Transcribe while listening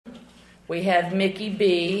We have Mickey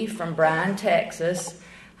B. from Bryan, Texas.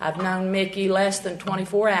 I've known Mickey less than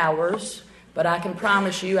 24 hours, but I can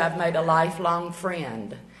promise you I've made a lifelong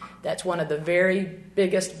friend. That's one of the very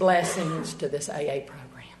biggest blessings to this AA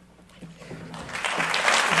program.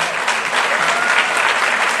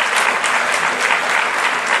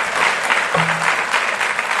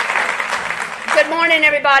 Good morning,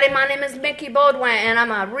 everybody. My name is Mickey Baudouin, and I'm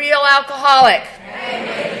a real alcoholic.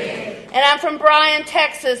 Hey, and I'm from Bryan,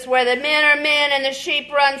 Texas, where the men are men and the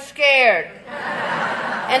sheep run scared.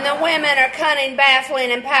 And the women are cunning,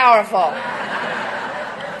 baffling, and powerful.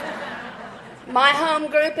 My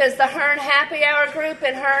home group is the Hearn Happy Hour group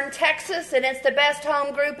in Hearn, Texas, and it's the best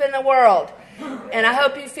home group in the world. And I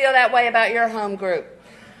hope you feel that way about your home group.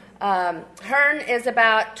 Hearn is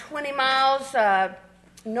about 20 miles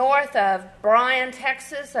north of Bryan,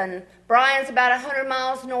 Texas, and Bryan's about 100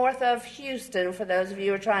 miles north of Houston, for those of you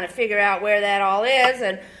who are trying to figure out where that all is.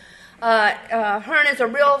 And Hearn is a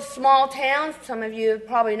real small town. Some of you have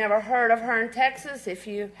probably never heard of Hearn, Texas. If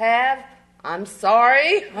you have, I'm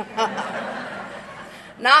sorry.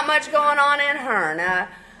 Not much going on in Hearn,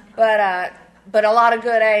 but a lot of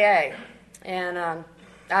good AA. And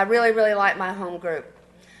I really, really like my home group.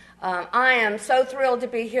 I am so thrilled to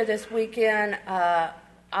be here this weekend.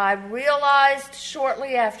 I realized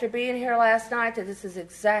shortly after being here last night that this is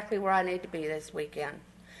exactly where I need to be this weekend.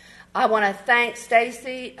 I want to thank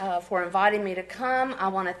Stacy for inviting me to come. I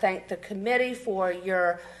want to thank the committee for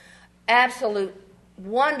your absolute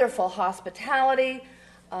wonderful hospitality.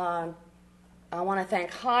 I want to thank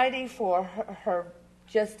Heidi for her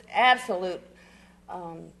just absolute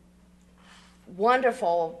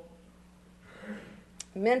wonderful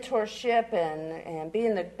mentorship and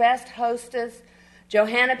being the best hostess.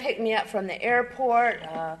 Johanna picked me up from the airport.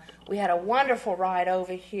 We had a wonderful ride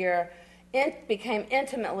over here. Became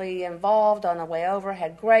intimately involved on the way over,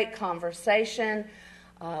 had great conversation.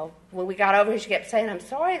 When we got over here, she kept saying, "I'm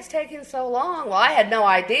sorry it's taking so long." Well, I had no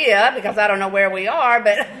idea because I don't know where we are,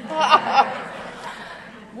 but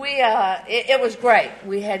it was great.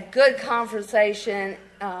 We had good conversation,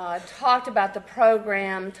 talked about the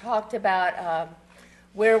program, talked about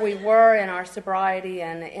where we were in our sobriety,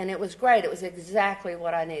 and it was great. It was exactly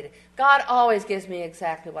what I needed. God always gives me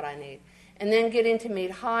exactly what I need. And then getting to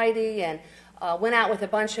meet Heidi, and went out with a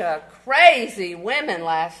bunch of crazy women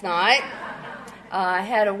last night. I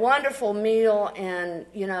had a wonderful meal, and,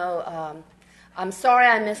 I'm sorry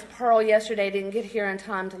I missed Pearl yesterday. Didn't get here in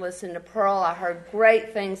time to listen to Pearl. I heard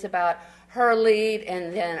great things about her lead,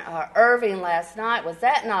 and then Irving last night. Was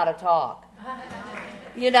that not a talk?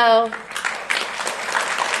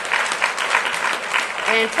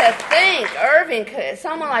 And to think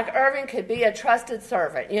someone like Irving could be a trusted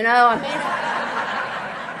servant,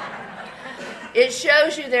 it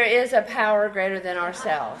shows you there is a power greater than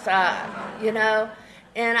ourselves, and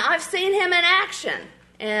I've seen him in action,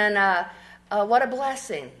 and what a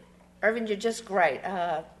blessing. Irving, you're just great.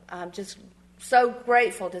 I'm just so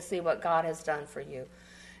grateful to see what God has done for you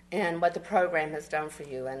and what the program has done for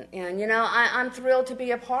you, and I'm thrilled to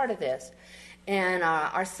be a part of this. And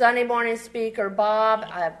our Sunday morning speaker, Bob,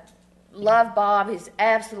 I love Bob. He's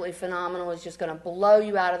absolutely phenomenal. He's just going to blow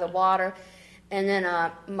you out of the water. And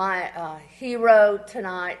then my hero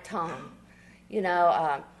tonight, Tom.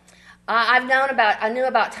 I knew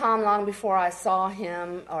about Tom long before I saw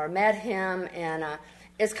him or met him, and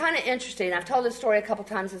it's kind of interesting. I've told this story a couple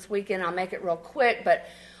times this weekend. I'll make it real quick. But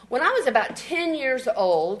when I was about 10 years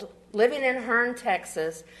old, living in Hearn,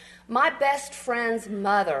 Texas, my best friend's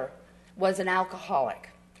mother was an alcoholic.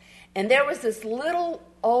 And there was this little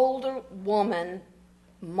older woman,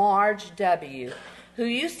 Marge W., who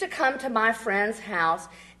used to come to my friend's house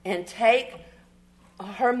and take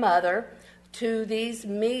her mother to these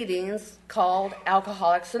meetings called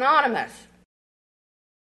Alcoholics Anonymous.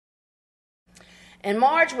 And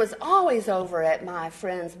Marge was always over at my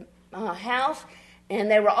friend's house,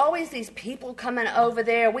 and there were always these people coming over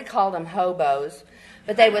there. We called them hobos.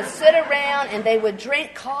 But they would sit around and they would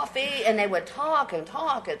drink coffee and they would talk and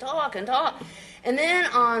talk and talk and talk. And then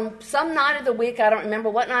on some night of the week, I don't remember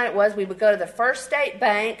what night it was, we would go to the First State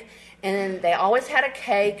Bank, and then they always had a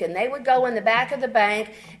cake, and they would go in the back of the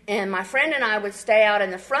bank, and my friend and I would stay out in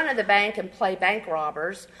the front of the bank and play bank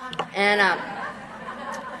robbers. And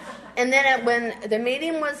then when the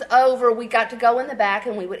meeting was over, we got to go in the back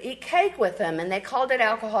and we would eat cake with them, and they called it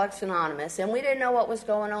Alcoholics Anonymous, and we didn't know what was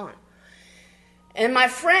going on. And my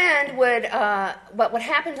friend what would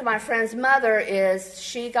happen to my friend's mother is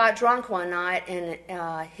she got drunk one night and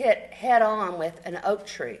hit head on with an oak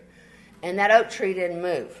tree. And that oak tree didn't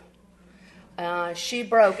move. She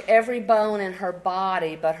broke every bone in her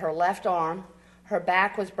body but her left arm, Her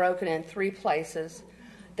back was broken in 3 places.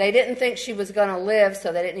 They didn't think she was going to live,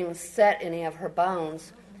 so they didn't even set any of her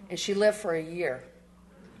bones, and she lived for a year.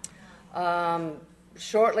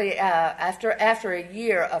 Shortly after a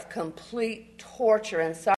year of complete torture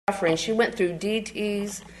and suffering, she went through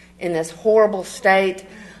DTs in this horrible state.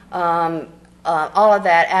 All of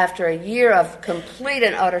that, after a year of complete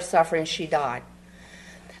and utter suffering, she died.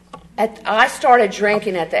 I started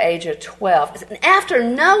drinking at the age of 12. After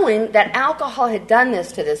knowing that alcohol had done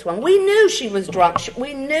this to this one, we knew she was drunk.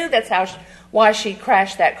 We knew that's why she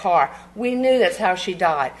crashed that car. We knew that's how she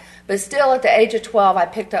died. But still, at the age of 12, I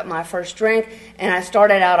picked up my first drink, and I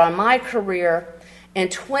started out on my career. And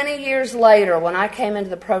 20 years later, when I came into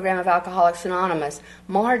the program of Alcoholics Anonymous,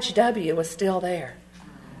 Marge W. was still there.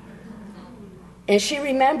 And she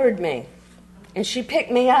remembered me, and she picked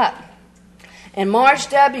me up. And Marge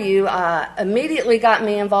W. Immediately got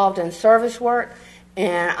me involved in service work,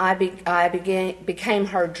 and I became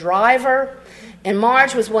her driver. And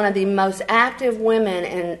Marge was one of the most active women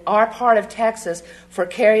in our part of Texas for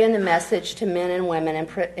carrying the message to men and women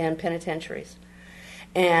in penitentiaries.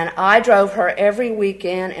 And I drove her every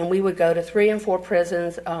weekend, and we would go to 3 and 4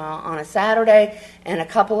 prisons on a Saturday and a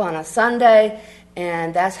couple on a Sunday,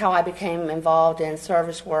 and that's how I became involved in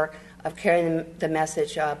service work of carrying the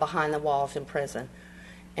message behind the walls in prison.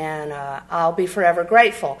 And I'll be forever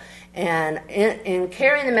grateful. And in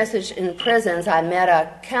carrying the message in prisons, I met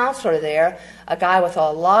a counselor there, a guy with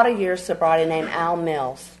a lot of years sobriety named Al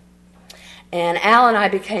Mills. And Al and I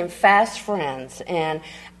became fast friends. And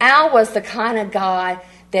Al was the kind of guy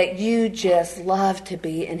that you just loved to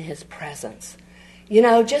be in his presence. You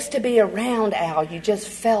know, just to be around Al, you just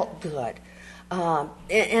felt good.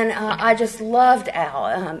 I just loved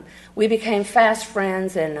Al. We became fast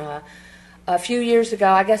friends, and a few years ago,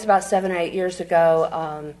 I guess about 7 or 8 years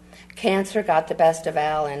ago, cancer got the best of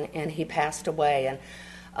Al, and he passed away.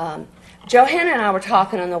 And Johanna and I were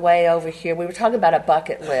talking on the way over here. We were talking about a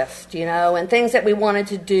bucket list, you know, and things that we wanted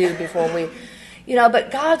to do before we, you know,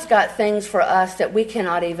 but God's got things for us that we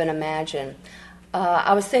cannot even imagine.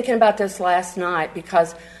 I was thinking about this last night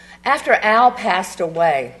because after Al passed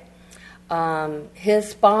away, one of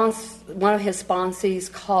his sponsees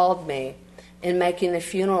called me in making the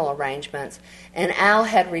funeral arrangements, and Al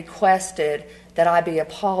had requested that I be a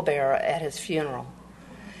pallbearer at his funeral.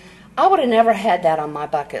 I would have never had that on my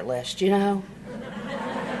bucket list, you know?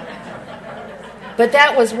 But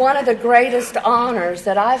that was one of the greatest honors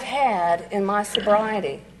that I've had in my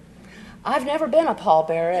sobriety. I've never been a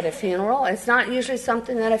pallbearer at a funeral. It's not usually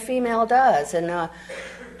something that a female does.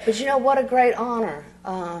 But you know what a great honor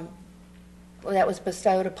that was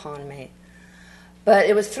bestowed upon me. But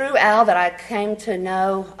it was through Al that I came to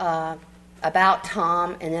know about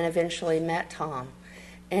Tom, and then eventually met Tom.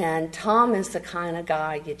 And Tom is the kind of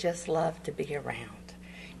guy you just love to be around.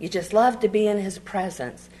 You just love to be in his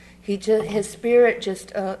presence. His spirit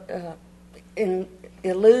just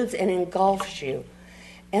eludes and engulfs you.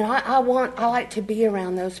 And I like to be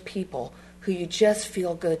around those people who you just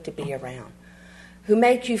feel good to be around, who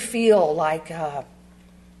make you feel like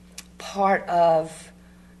part of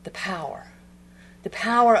the power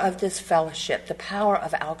of this fellowship, the power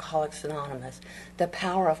of Alcoholics Anonymous, the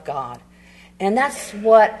power of God. And that's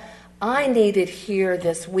what I needed here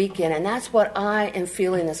this weekend, and that's what I am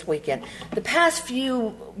feeling this weekend. The past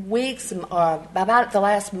few weeks, about the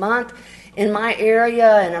last month, in my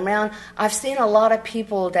area and around, I've seen a lot of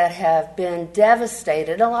people that have been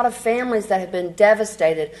devastated, a lot of families that have been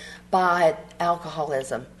devastated by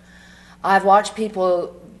alcoholism. I've watched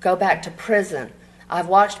people go back to prison. I've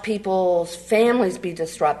watched people's families be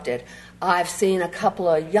disrupted. I've seen a couple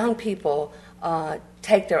of young people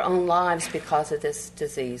take their own lives because of this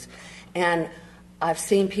disease. And I've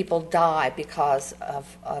seen people die because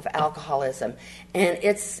of alcoholism. And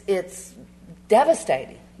it's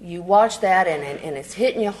devastating. You watch that, and it's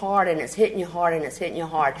hitting you hard, and it's hitting you hard, and it's hitting you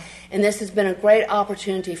hard. And this has been a great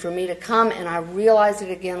opportunity for me to come, and I realized it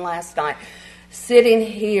again last night, sitting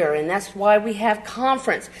here, and that's why we have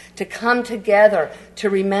conference, to come together to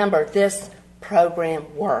remember this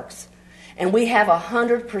program works. And we have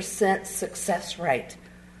 100% success rate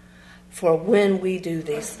for when we do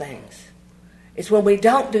these things. It's when we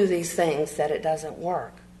don't do these things that it doesn't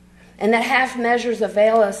work. And that half measures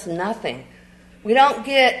avail us nothing. We don't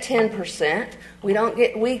get 10%. We don't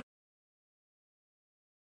get weak.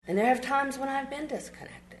 And there have times when I've been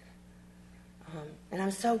disconnected. And I'm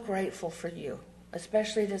so grateful for you,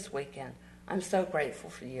 especially this weekend. I'm so grateful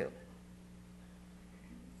for you.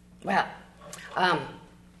 Well,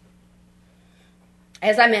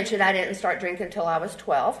 as I mentioned, I didn't start drinking until I was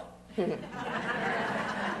 12. And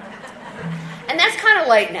that's kind kind of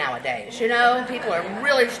late nowadays, People are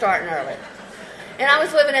really starting early. And I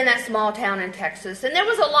was living in that small town in Texas, and there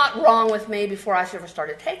was a lot wrong with me before I ever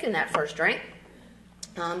started taking that first drink.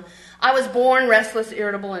 I was born restless,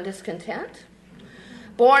 irritable, and discontent.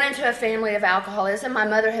 Born into a family of alcoholism. My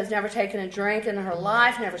mother has never taken a drink in her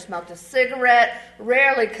life, never smoked a cigarette,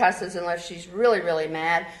 rarely cusses unless she's really, really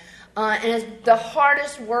mad, and is the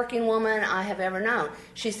hardest working woman I have ever known.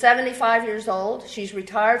 She's 75 years old. She's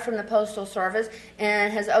retired from the Postal Service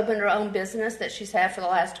and has opened her own business that she's had for the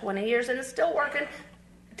last 20 years and is still working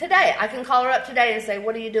today. I can call her up today and say,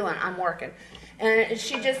 "What are you doing?" "I'm working." And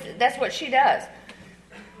that's what she does.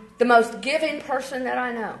 The most giving person that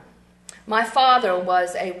I know. My father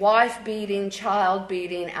was a wife-beating,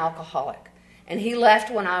 child-beating alcoholic, and he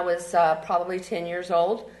left when I was probably 10 years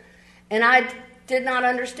old, and I did not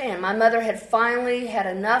understand. My mother had finally had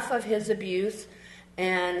enough of his abuse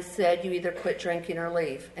and said, "You either quit drinking or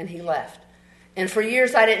leave," and he left. And for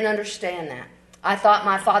years I didn't understand that. I thought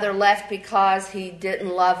my father left because he didn't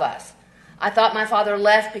love us. I thought my father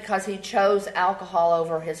left because he chose alcohol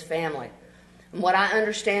over his family. And what I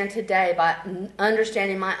understand today, by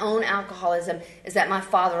understanding my own alcoholism, is that my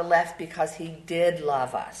father left because he did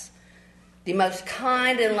love us. The most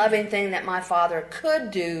kind and loving thing that my father could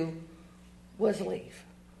do was leave,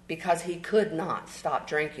 because he could not stop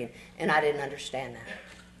drinking, and I didn't understand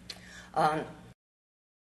that.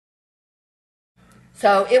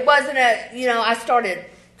 So it wasn't I started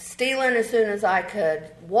stealing as soon as I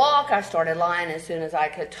could walk. I started lying as soon as I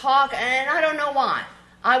could talk, and I don't know why.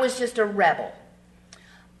 I was just a rebel.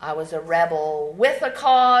 I was a rebel with a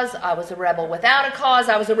cause. I was a rebel without a cause.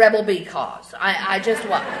 I was a rebel because. I just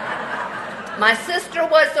was. My sister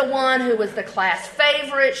was the one who was the class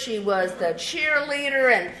favorite. She was the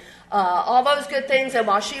cheerleader and all those good things. And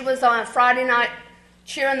while she was on Friday night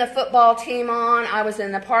cheering the football team on, I was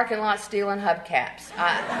in the parking lot stealing hubcaps.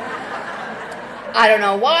 I don't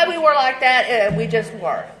know why we were like that. We just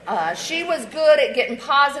were. She was good at getting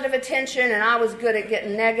positive attention, and I was good at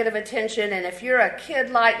getting negative attention. And if you're a kid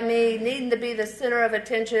like me, needing to be the center of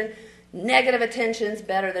attention, negative attention's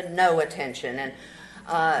better than no attention. And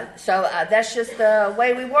so that's just the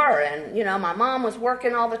way we were. And, my mom was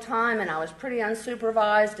working all the time, and I was pretty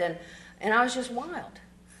unsupervised, and I was just wild.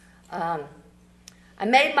 I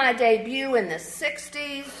made my debut in the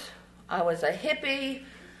 60s. I was a hippie.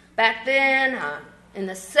 Back then, in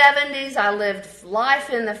the 70s, I lived life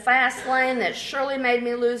in the fast lane that surely made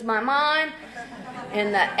me lose my mind.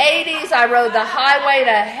 In the 80s, I rode the highway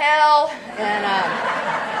to hell, and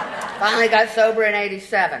finally got sober in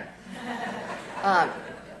 87. I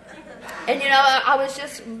was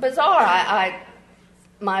just bizarre.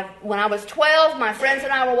 When I was 12, my friends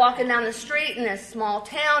and I were walking down the street in this small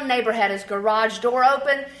town. Neighbor had his garage door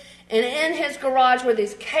open, and in his garage were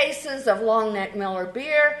these cases of Long Neck Miller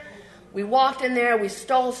beer. We walked in there, we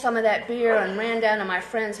stole some of that beer and ran down to my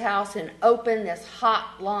friend's house and opened this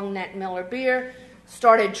hot Long Neck Miller beer,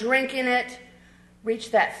 started drinking it,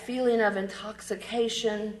 reached that feeling of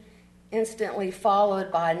intoxication, instantly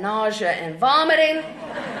followed by nausea and vomiting.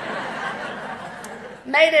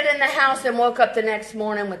 Made it in the house and woke up the next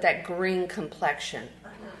morning with that green complexion.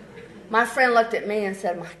 My friend looked at me and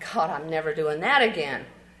said, "My God, I'm never doing that again."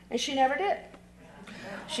 And she never did.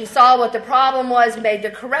 She saw what the problem was, made the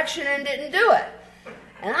correction, and didn't do it.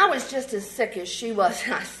 And I was just as sick as she was.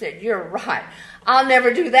 And I said, "You're right. I'll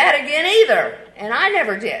never do that again either." And I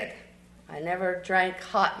never did. I never drank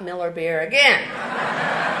hot Miller beer again.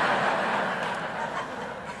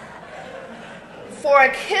 For a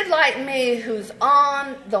kid like me who's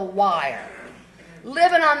on the wire,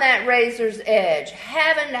 living on that razor's edge,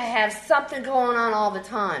 having to have something going on all the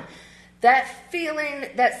time, that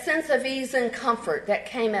feeling, that sense of ease and comfort that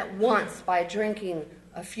came at once by drinking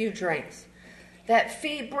a few drinks, that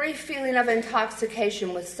brief feeling of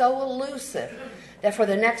intoxication was so elusive that for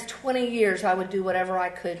the next 20 years I would do whatever I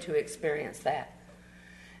could to experience that.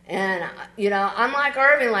 And, I'm like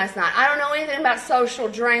Irving last night. I don't know anything about social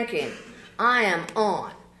drinking. I am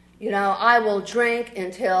on. I will drink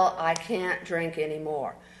until I can't drink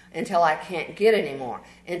anymore, until I can't get anymore,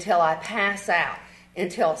 until I pass out,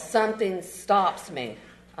 until something stops me.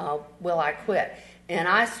 Will I quit? And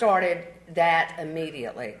I started that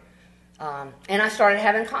immediately. And I started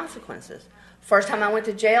having consequences. First time I went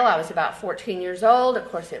to jail, I was about 14 years old. Of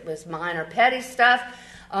course, it was minor petty stuff.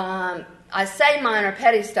 I say minor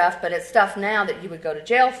petty stuff, but it's stuff now that you would go to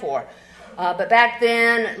jail for. But back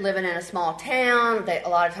then, living in a small town, a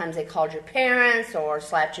lot of times they called your parents or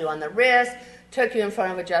slapped you on the wrist, took you in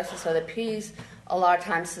front of a justice of the peace, a lot of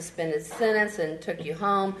times suspended sentence and took you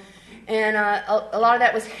home. And a lot of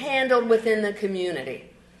that was handled within the community.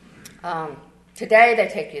 Today they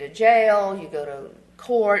take you to jail, you go to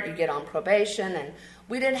court, you get on probation, and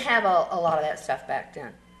we didn't have a lot of that stuff back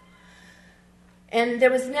then. And there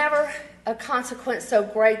was never a consequence so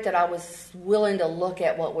great that I was willing to look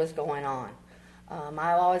at what was going on.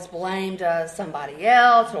 I always blamed somebody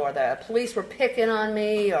else, or the police were picking on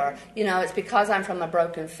me, or, it's because I'm from a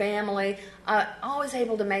broken family. I'm always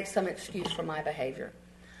able to make some excuse for my behavior.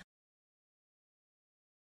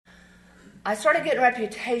 I started getting a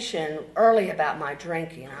reputation early about my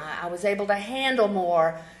drinking. I was able to handle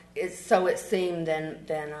more, so it seemed,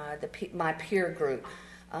 than my peer group.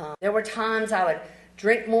 There were times I would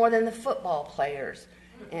drink more than the football players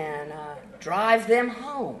and drive them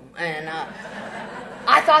home. And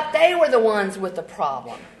I thought they were the ones with the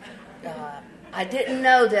problem. I didn't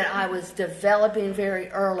know that I was developing very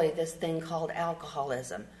early this thing called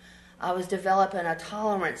alcoholism. I was developing a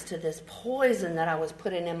tolerance to this poison that I was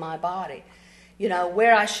putting in my body.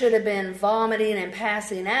 Where I should have been vomiting and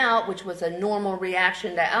passing out, which was a normal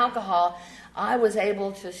reaction to alcohol, I was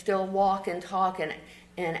able to still walk and talk and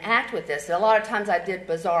act with this. A lot of times I did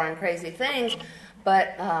bizarre and crazy things,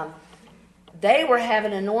 but they were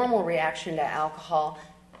having a normal reaction to alcohol.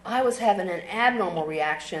 I was having an abnormal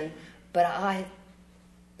reaction, but I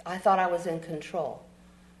thought I was in control.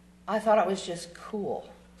 I thought it was just cool.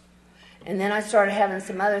 And then I started having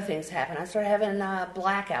some other things happen. I started having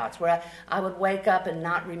blackouts where I would wake up and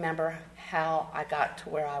not remember how I got to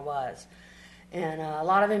where I was. And a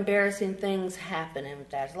lot of embarrassing things happen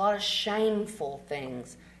with that. A lot of shameful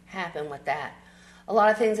things happen with that. A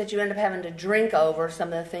lot of things that you end up having to drink over,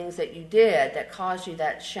 some of the things that you did that caused you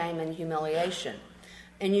that shame and humiliation.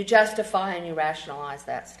 And you justify and you rationalize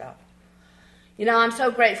that stuff. I'm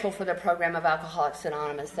so grateful for the program of Alcoholics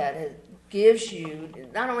Anonymous that gives you,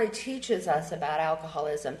 not only teaches us about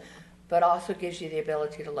alcoholism, but also gives you the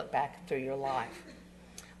ability to look back through your life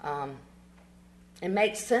and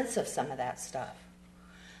make sense of some of that stuff.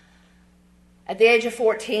 At the age of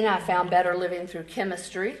 14, I found better living through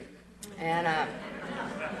chemistry, and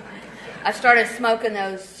I started smoking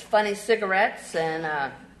those funny cigarettes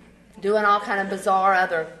and doing all kind of bizarre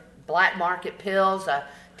other black market pills,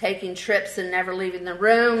 taking trips and never leaving the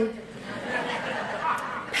room,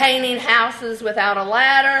 painting houses without a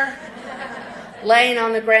ladder, laying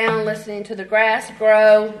on the ground listening to the grass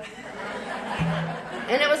grow.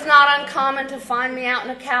 And it was not uncommon to find me out in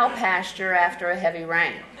a cow pasture after a heavy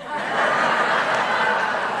rain.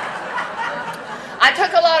 I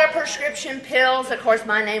took a lot of prescription pills. Of course,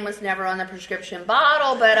 my name was never on the prescription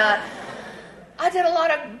bottle, but I did a lot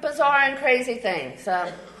of bizarre and crazy things.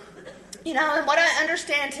 And what I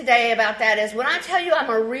understand today about that is when I tell you I'm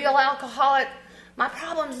a real alcoholic, my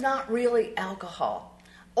problem's not really alcohol.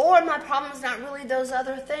 Or my problem's not really those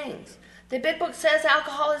other things. The big book says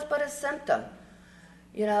alcohol is but a symptom.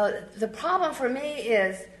 The problem for me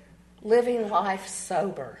is living life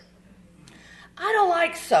sober. I don't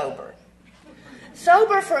like sober.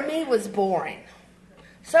 Sober for me was boring.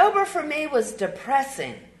 Sober for me was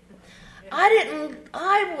depressing.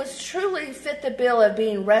 I was truly fit the bill of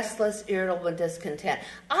being restless, irritable, and discontent.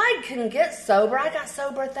 I can get sober. I got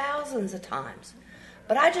sober thousands of times.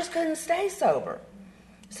 But I just couldn't stay sober.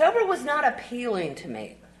 Sober was not appealing to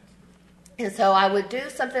me. And so I would do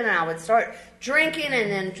something and I would start drinking,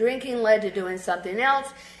 and then drinking led to doing something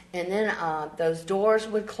else. And then those doors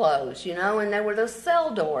would close, and there were those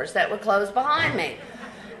cell doors that would close behind me.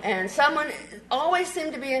 And someone always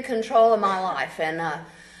seemed to be in control of my life, and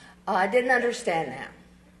I didn't understand that.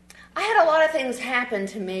 I had a lot of things happen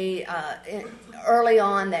to me early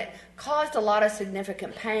on that caused a lot of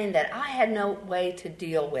significant pain that I had no way to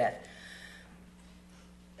deal with.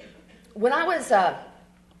 When I was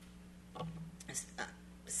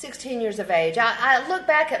 16 years of age, I look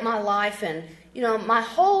back at my life, and my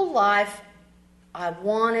whole life I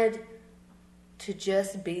wanted to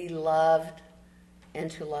just be loved and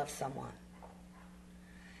to love someone.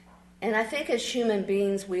 And I think as human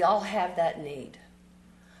beings, we all have that need.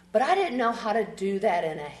 But I didn't know how to do that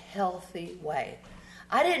in a healthy way.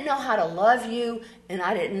 I didn't know how to love you, and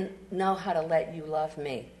I didn't know how to let you love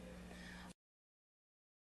me.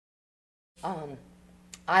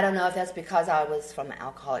 I don't know if that's because I was from an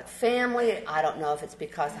alcoholic family. I don't know if it's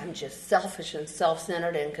because I'm just selfish and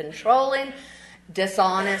self-centered and controlling,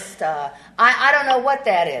 dishonest. I don't know what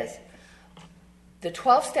that is. The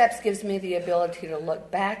 12 Steps gives me the ability to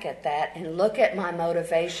look back at that and look at my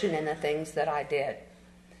motivation and the things that I did.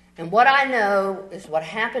 And what I know is what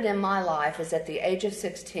happened in my life is at the age of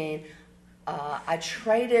 16, I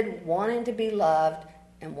traded wanting to be loved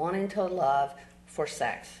and wanting to love for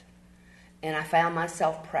sex. And I found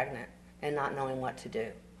myself pregnant and not knowing what to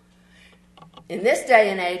do. In this day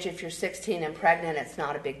and age, if you're 16 and pregnant, it's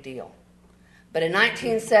not a big deal. But in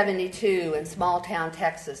 1972, in small-town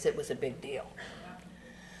Texas, it was a big deal.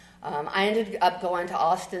 I ended up going to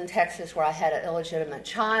Austin, Texas, where I had an illegitimate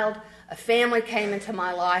child. A family came into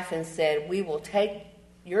my life and said, we will take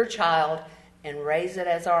your child and raise it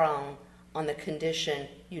as our own on the condition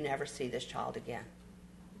you never see this child again.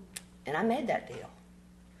 And I made that deal.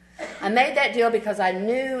 I made that deal because I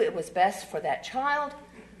knew it was best for that child,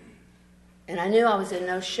 and I knew I was in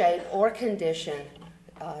no shape or condition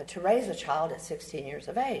to raise a child at 16 years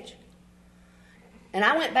of age. And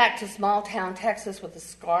I went back to small town Texas with a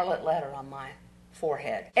scarlet letter on my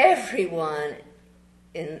forehead. Everyone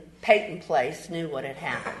in Peyton Place knew what had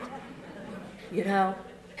happened, you know.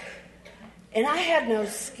 And I had no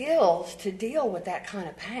skills to deal with that kind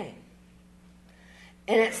of pain.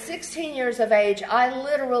 And at 16 years of age, I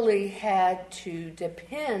literally had to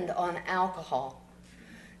depend on alcohol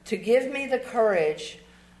to give me the courage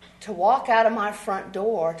to walk out of my front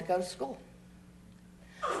door to go to school.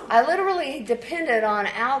 I literally depended on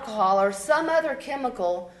alcohol or some other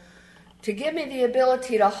chemical to give me the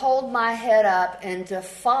ability to hold my head up and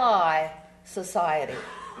defy society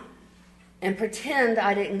and pretend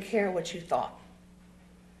I didn't care what you thought.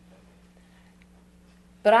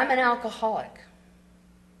 But I'm an alcoholic.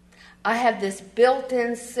 I have this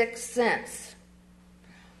built-in sixth sense.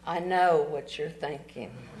 I know what you're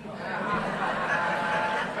thinking.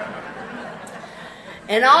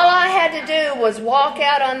 And all I had to do was walk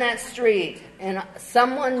out on that street, and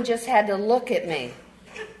someone just had to look at me,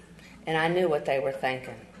 and I knew what they were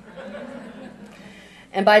thinking.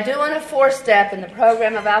 And by doing a four-step in the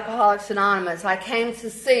program of Alcoholics Anonymous, I came to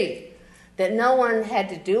see that no one had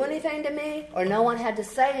to do anything to me or no one had to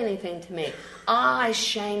say anything to me. I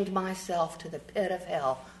shamed myself to the pit of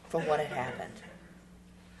hell for what had happened.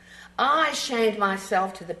 I shamed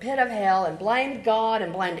myself to the pit of hell and blamed God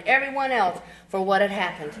and blamed everyone else for what had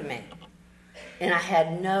happened to me. And I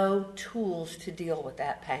had no tools to deal with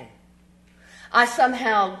that pain. I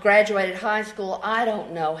somehow graduated high school. I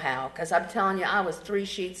don't know how, because I'm telling you, I was 3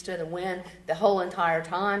 sheets to the wind the whole entire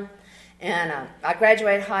time. And I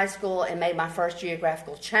graduated high school and made my first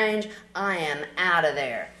geographical change. I am out of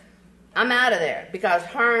there. I'm out of there because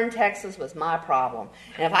Hearne, Texas was my problem.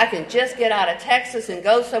 And if I can just get out of Texas and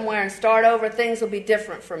go somewhere and start over, things will be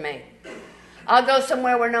different for me. I'll go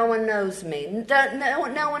somewhere where no one knows me. No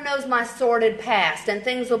one knows my sordid past, and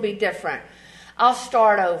things will be different. I'll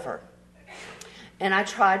start over. And I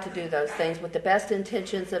tried to do those things with the best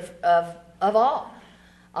intentions of all.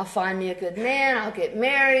 I'll find me a good man, I'll get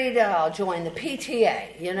married, I'll join the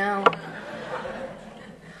PTA, you know.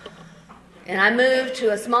 And I moved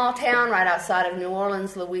to a small town right outside of New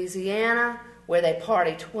Orleans, Louisiana, where they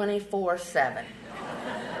party 24/7.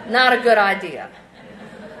 Not a good idea.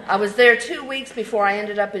 I was there 2 weeks before I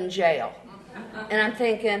ended up in jail. And I'm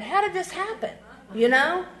thinking, how did this happen? You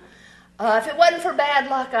know? If it wasn't for bad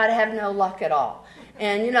luck, I'd have no luck at all.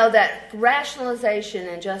 And, you know, that rationalization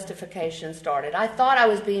and justification started. I thought I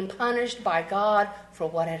was being punished by God for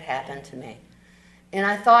what had happened to me. And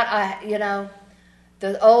I thought,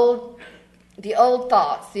 the old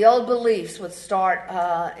thoughts, the old beliefs would start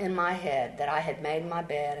in my head that I had made my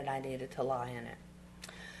bed and I needed to lie in it.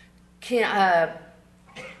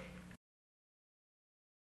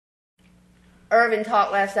 Irvin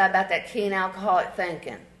talked last night about that keen alcoholic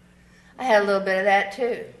thinking. I had a little bit of that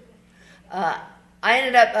too. I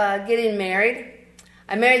ended up getting married.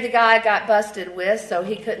 I married the guy I got busted with, so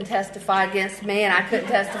he couldn't testify against me, and I couldn't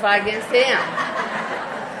testify against him.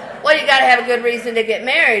 Well, you got to have a good reason to get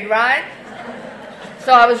married, right?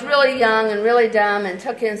 So I was really young and really dumb and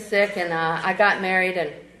took in sick, and I got married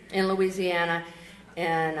in Louisiana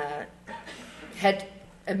and had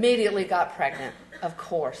immediately got pregnant, of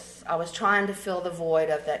course. I was trying to fill the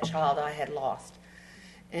void of that child I had lost.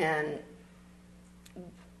 And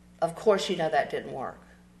of course, you know that didn't work.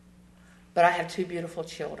 But I have 2 beautiful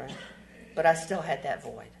children. But I still had that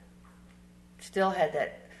void. Still had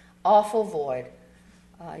that awful void.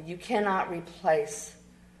 You cannot replace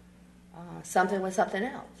something with something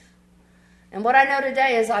else. And what I know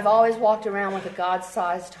today is I've always walked around with a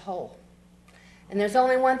God-sized hole. And there's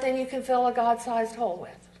only one thing you can fill a God-sized hole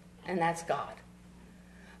with, and that's God.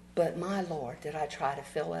 But my Lord, did I try to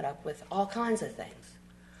fill it up with all kinds of things.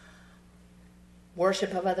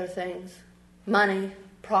 Worship of other things, money,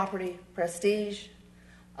 property, prestige,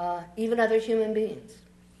 even other human beings.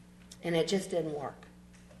 And it just didn't work.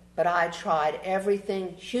 But I tried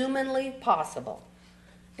everything humanly possible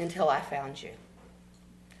until I found you.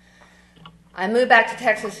 I moved back to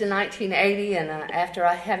Texas in 1980, and after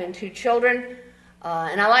having 2 children,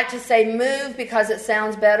 And I like to say move because it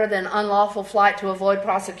sounds better than unlawful flight to avoid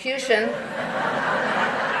prosecution.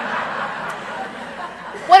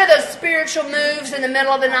 One of those spiritual moves in the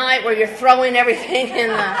middle of the night where you're throwing everything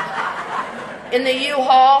in the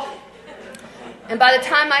U-Haul. And by the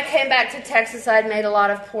time I came back to Texas, I'd made a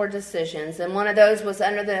lot of poor decisions. And one of those was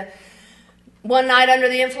one night under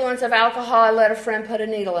the influence of alcohol, I let a friend put a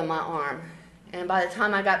needle in my arm. And by the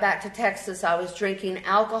time I got back to Texas, I was drinking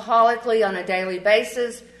alcoholically on a daily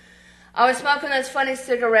basis. I was smoking those funny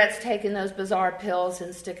cigarettes, taking those bizarre pills,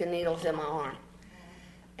 and sticking needles in my arm.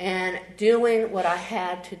 And doing what I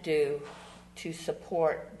had to do to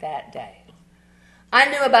support that day. I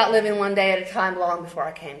knew about living one day at a time long before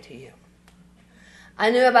I came to you. I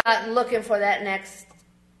knew about looking for that next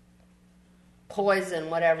poison,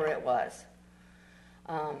 whatever it was.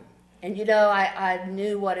 And you know, I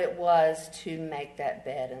knew what it was to make that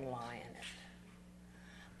bed and lie in it.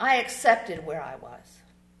 I accepted where I was.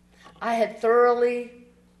 I had thoroughly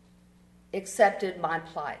accepted my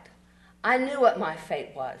plight. I knew what my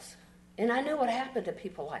fate was. And I knew what happened to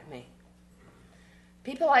people like me.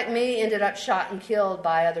 People like me ended up shot and killed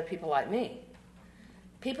by other people like me.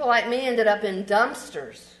 People like me ended up in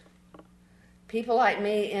dumpsters. People like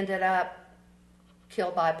me ended up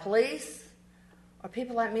killed by police. Or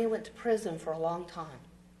people like me went to prison for a long time.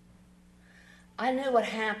 I knew what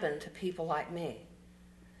happened to people like me.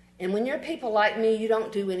 And when you're people like me, you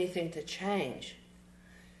don't do anything to change.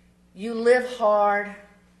 You live hard,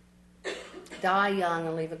 die young,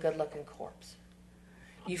 and leave a good-looking corpse.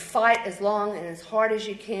 You fight as long and as hard as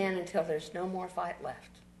you can until there's no more fight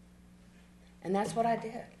left. And that's what I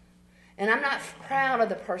did. And I'm not proud of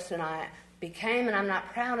the person I became, and I'm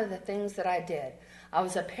not proud of the things that I did. I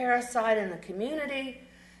was a parasite in the community,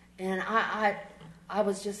 and I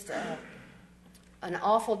was just an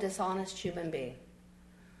awful, dishonest human being.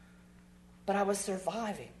 But I was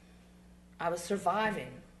surviving. I was surviving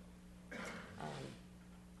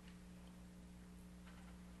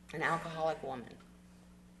an alcoholic woman.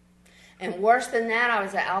 And worse than that, I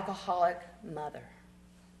was an alcoholic mother.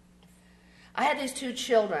 I had these 2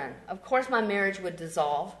 children. Of course, my marriage would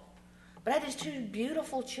dissolve, but I had these 2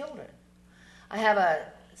 beautiful children. I have a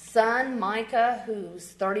son, Micah, who's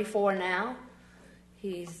 34 now.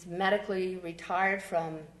 He's medically retired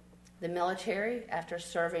from the military after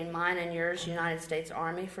serving mine and yours United States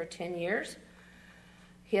Army for 10 years.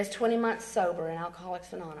 He has 20 months sober in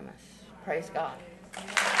Alcoholics Anonymous. Praise God.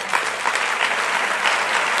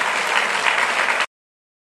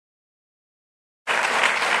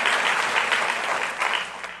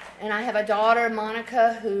 And I have a daughter,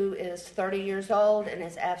 Monica, who is 30 years old and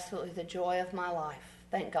is absolutely the joy of my life.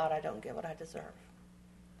 Thank God I don't get what I deserve.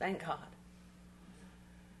 Thank God.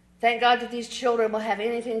 Thank God that these children will have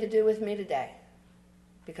anything to do with me today,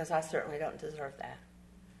 because I certainly don't deserve that.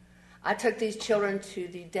 I took these children to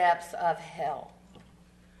the depths of hell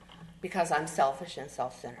because I'm selfish and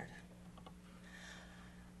self-centered.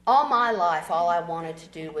 All my life, all I wanted to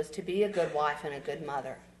do was to be a good wife and a good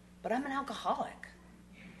mother. But I'm an alcoholic.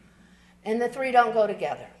 And the 3 don't go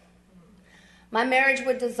together. My marriage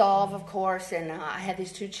would dissolve, of course, and I had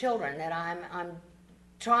these 2 children that I'm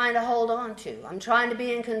trying to hold on to. I'm trying to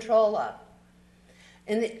be in control of.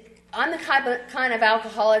 And I'm the kind of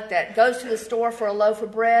alcoholic that goes to the store for a loaf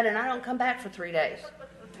of bread and I don't come back for 3 days.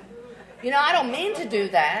 You know, I don't mean to do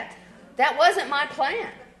that. That wasn't my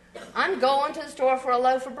plan. I'm going to the store for a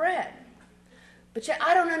loaf of bread. But yet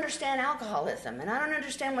I don't understand alcoholism, and I don't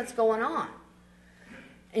understand what's going on.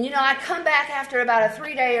 And you know, I come back after about a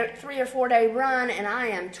 3 or 4 day run, and I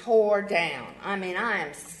am tore down. I mean, I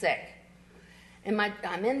am sick. And I'm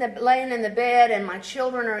laying in the bed, and my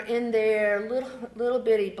children are in there, little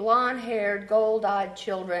bitty blonde-haired, gold-eyed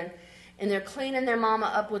children, and they're cleaning their mama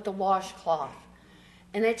up with the washcloth.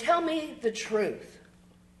 And they tell me the truth.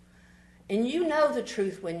 And you know the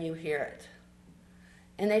truth when you hear it.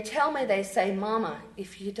 And they say, Mama,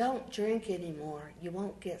 if you don't drink anymore, you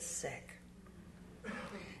won't get sick.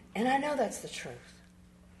 And I know that's the truth.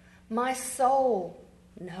 My soul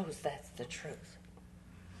knows that's the truth.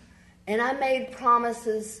 And I made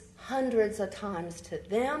promises hundreds of times to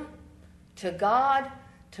them, to God,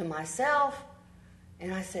 to myself.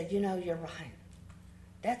 And I said, you know, you're right.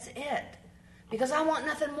 That's it. Because I want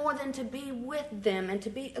nothing more than to be with them and to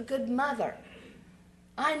be a good mother.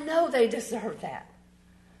 I know they deserve that.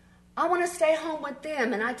 I want to stay home with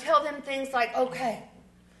them. And I tell them things like, okay,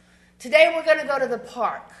 today we're going to go to the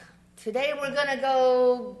park. Today we're going to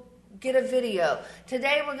go get a video.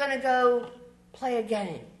 Today we're going to go play a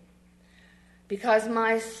game. Because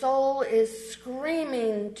my soul is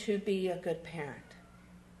screaming to be a good parent.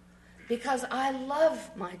 Because I love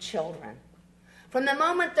my children From the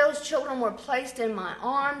moment those children were placed in my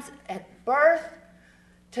arms at birth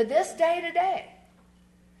to this day today,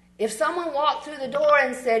 if someone walked through the door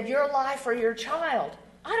and said, your life or your child,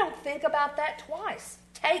 I don't think about that twice.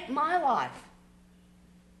 Take my life.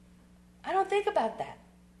 I don't think about that.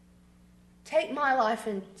 Take my life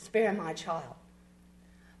and spare my child.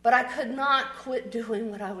 But I could not quit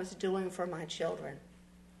doing what I was doing for my children.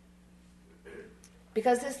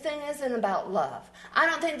 Because this thing isn't about love. I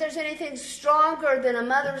don't think there's anything stronger than a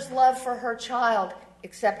mother's love for her child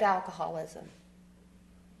except alcoholism.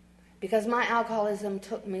 Because my alcoholism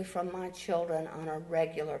took me from my children on a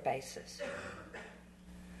regular basis.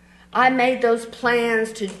 I made those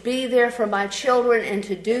plans to be there for my children and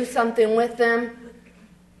to do something with them,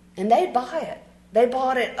 and they'd buy it. They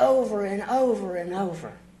bought it over and over and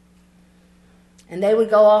over. And they would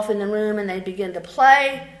go off in the room and they'd begin to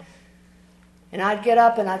play, and I'd get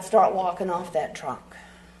up and I'd start walking off that trunk.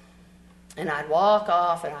 And I'd walk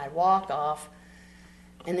off and I'd walk off,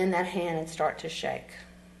 and then that hand would start to shake.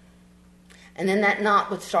 And then that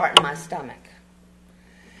knot would start in my stomach.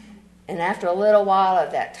 And after a little while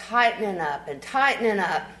of that tightening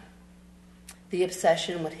up, the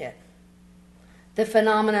obsession would hit. The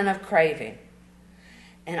phenomenon of craving.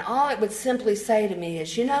 And all it would simply say to me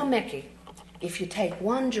is, you know, Mickey, if you take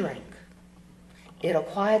one drink, it'll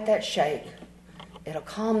quiet that shake, it'll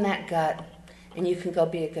calm that gut, and you can go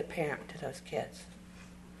be a good parent to those kids.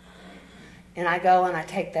 And I go and I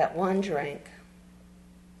take that one drink,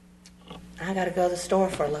 and I got to go to the store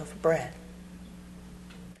for a loaf of bread.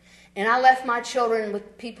 And I left my children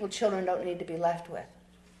with people children don't need to be left with.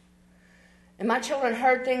 And my children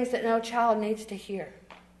heard things that no child needs to hear.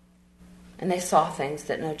 And they saw things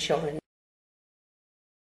that no children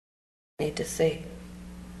need to see.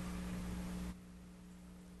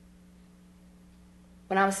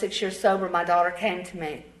 When I was 6 years sober, my daughter came to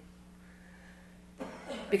me.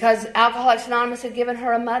 Because Alcoholics Anonymous had given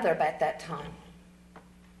her a mother at that time.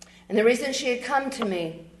 And the reason she had come to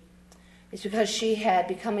me is because she had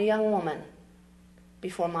become a young woman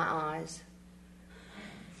before my eyes.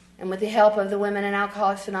 And with the help of the women in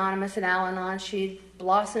Alcoholics Anonymous and Al-Anon, she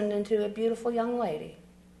blossomed into a beautiful young lady.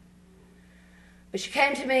 But she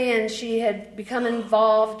came to me and she had become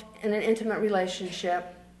involved in an intimate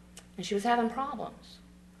relationship, and she was having problems.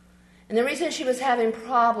 And the reason she was having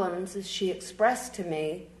problems, as she expressed to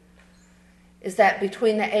me, is that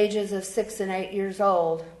between the ages of 6 and 8 years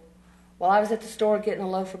old, while I was at the store getting a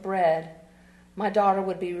loaf of bread, my daughter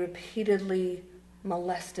would be repeatedly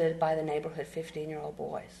molested by the neighborhood 15-year-old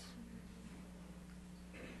boys.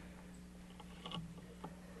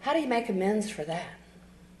 How do you make amends for that?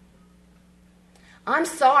 I'm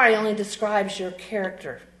sorry only describes your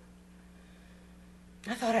character.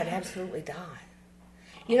 I thought I'd absolutely die.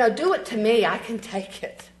 You know, do it to me, I can take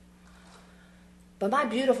it. But my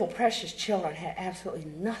beautiful, precious children had absolutely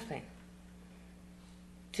nothing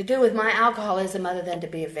to do with my alcoholism other than to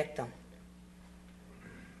be a victim.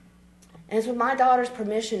 And it's with my daughter's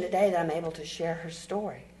permission today that I'm able to share her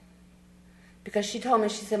story. Because she told me,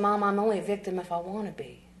 she said, Mom, I'm only a victim if I want to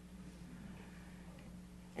be.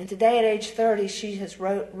 And today at age 30, she has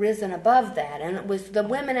risen above that. And it was the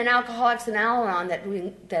women in Alcoholics and Al-Anon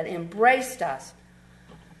that embraced us.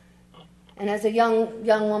 And as a young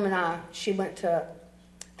woman, she went to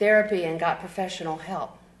therapy and got professional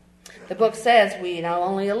help. The book says we know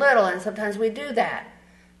only a little, and sometimes we do that.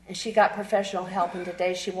 And she got professional help, and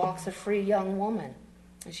today she walks a free young woman.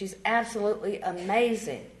 And she's absolutely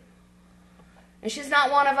amazing. And she's not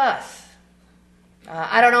one of us.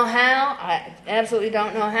 I don't know how. I absolutely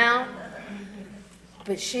don't know how.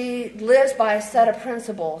 But she lives by a set of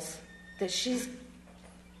principles that she's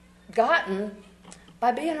gotten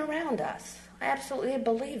by being around us. I absolutely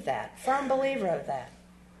believe that. Firm believer of that.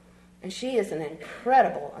 And she is an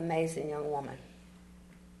incredible, amazing young woman.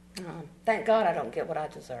 Thank God I don't get what I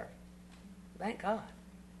deserve. Thank God.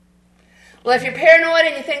 Well, if you're paranoid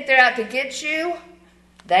and you think they're out to get you,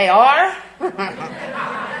 they are.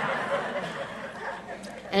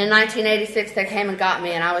 And in 1986, they came and got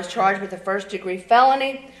me, and I was charged with a first-degree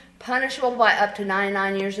felony, punishable by up to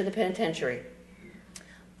 99 years in the penitentiary.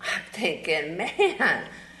 I'm thinking, man,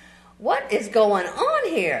 what is going on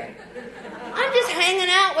here? I'm just hanging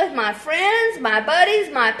out with my friends, my buddies,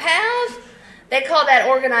 my pals. They call that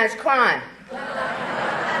organized crime.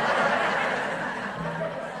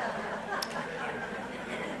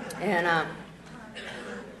 And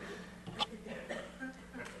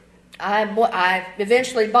I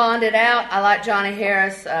eventually bonded out. I like Johnny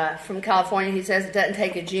Harris from California. He says it doesn't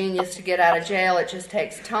take a genius to get out of jail. It just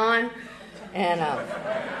takes time. And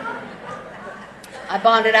I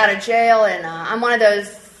bonded out of jail, and I'm one of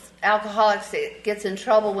those alcoholics that gets in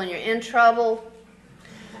trouble when you're in trouble.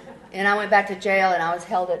 And I went back to jail, and I was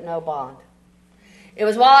held at no bond. It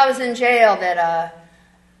was while I was in jail that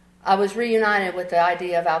I was reunited with the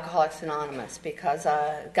idea of Alcoholics Anonymous, because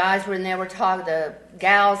guys were in there, the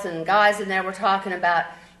gals and guys in there were talking about,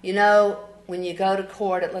 when you go to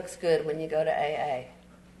court, it looks good when you go to AA.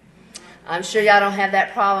 I'm sure y'all don't have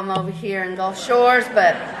that problem over here in Gulf Shores,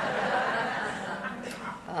 but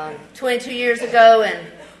 22 years ago in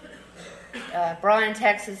Bryan,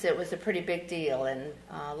 Texas, it was a pretty big deal, and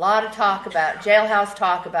a lot of jailhouse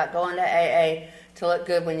talk about going to AA to look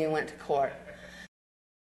good when you went to court.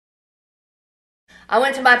 I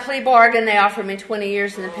went to my plea bargain. They offered me 20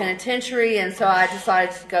 years in the penitentiary, and so I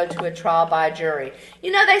decided to go to a trial by jury. They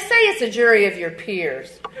say it's a jury of your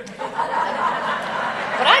peers. But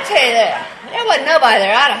I tell you that, there wasn't nobody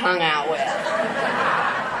there I'd have hung out with.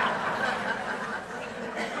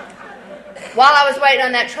 While I was waiting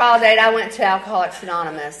on that trial date, I went to Alcoholics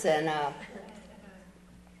Anonymous, and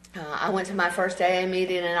I went to my first AA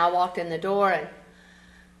meeting, and I walked in the door, and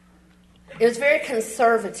it was very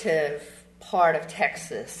conservative part of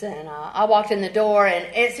Texas, and I walked in the door, and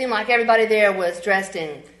it seemed like everybody there was dressed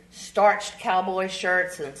in starched cowboy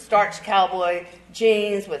shirts and starched cowboy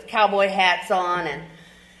jeans with cowboy hats on,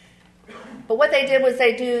 but what they did was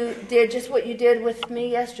they did just what you did with me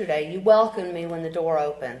yesterday. You welcomed me when the door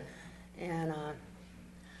opened, and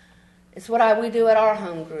it's what we do at our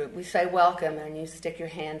home group. We say welcome, and you stick your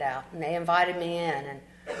hand out, and they invited me in, and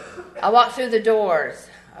I walked through the doors,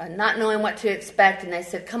 not knowing what to expect, and they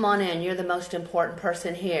said, "Come on in, you're the most important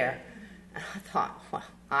person here." And I thought, well,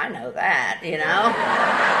 I know that,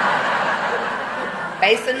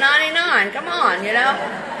 Basin 99, come on,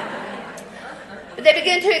 But they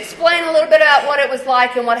began to explain a little bit about what it was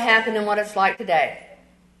like and what happened and what it's like today.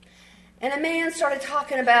 And a man started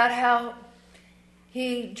talking about how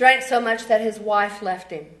he drank so much that his wife left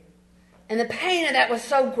him. And the pain of that was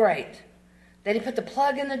so great that he put the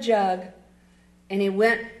plug in the jug and he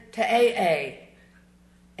went to AA,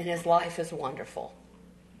 and his life is wonderful.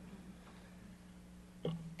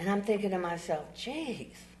 And I'm thinking to myself,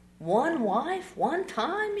 geez, one wife, one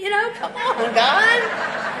time? Come on, God.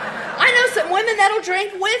 I know some women that'll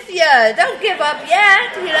drink with you. Don't give up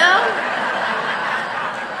yet,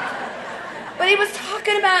 But he was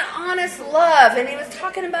talking about honest love, and he was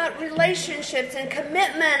talking about relationships and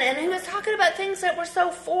commitment, and he was talking about things that were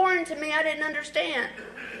so foreign to me I didn't understand.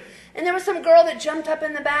 And there was some girl that jumped up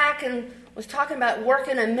in the back and was talking about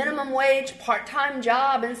working a minimum wage part-time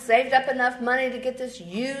job and saved up enough money to get this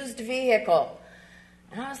used vehicle.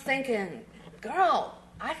 And I was thinking, girl,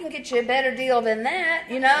 I can get you a better deal than that,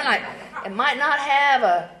 Like, it might not have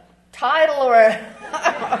a title or a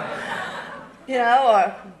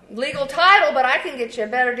legal title, but I can get you a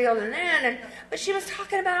better deal than that. But she was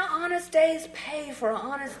talking about an honest day's pay for an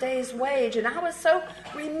honest day's wage, and I was so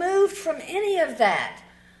removed from any of that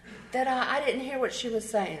I didn't hear what she was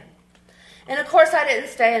saying. And of course, I didn't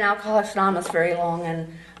stay in Alcoholics Anonymous very long,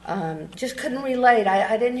 and just couldn't relate.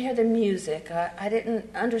 I didn't hear the music. I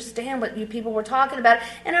didn't understand what you people were talking about,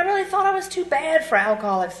 and I really thought I was too bad for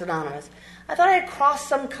Alcoholics Anonymous. I thought I had crossed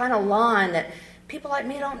some kind of line that people like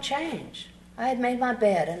me don't change. I had made my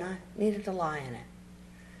bed, and I needed to lie in it.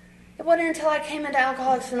 It wasn't until I came into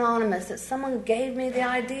Alcoholics Anonymous that someone gave me the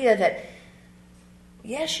idea that,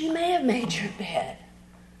 yes, you may have made your bed,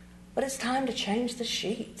 but it's time to change the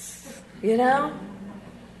sheets,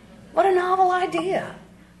 What a novel idea.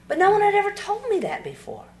 But no one had ever told me that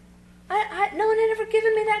before. No one had ever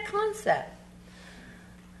given me that concept.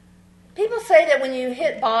 People say that when you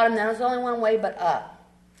hit bottom, there's only one way but up.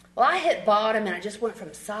 Well, I hit bottom, and I just went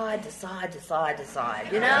from side to side to side to side,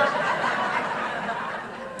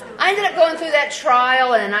 I ended up going through that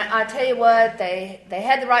trial, and I tell you what, they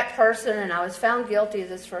had the right person, and I was found guilty of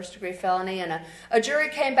this first-degree felony, and a jury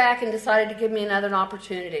came back and decided to give me another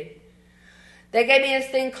opportunity. They gave me this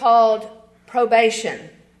thing called probation,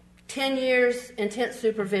 10 years intense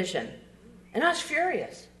supervision, and I was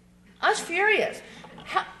furious. How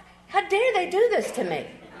dare they do this to me?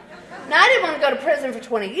 Now, I didn't want to go to prison for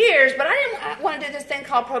 20 years, but I didn't want to do this thing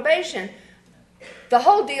called probation. The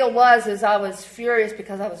whole deal was I was furious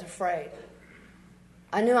because I was afraid.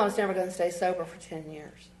 I knew I was never going to stay sober for 10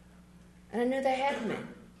 years. And I knew they had me.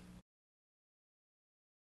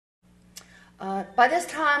 By this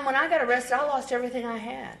time, when I got arrested, I lost everything I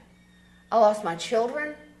had. I lost my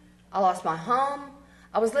children. I lost my home.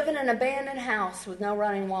 I was living in an abandoned house with no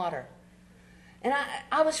running water. And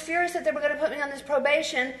I was furious that they were going to put me on this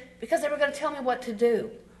probation because they were going to tell me what to do.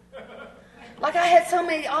 Like I had so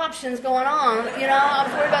many options going on, I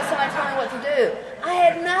was worried about somebody telling me what to do. I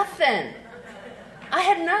had nothing. I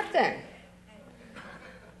had nothing.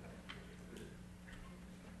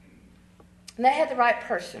 And they had the right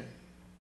person.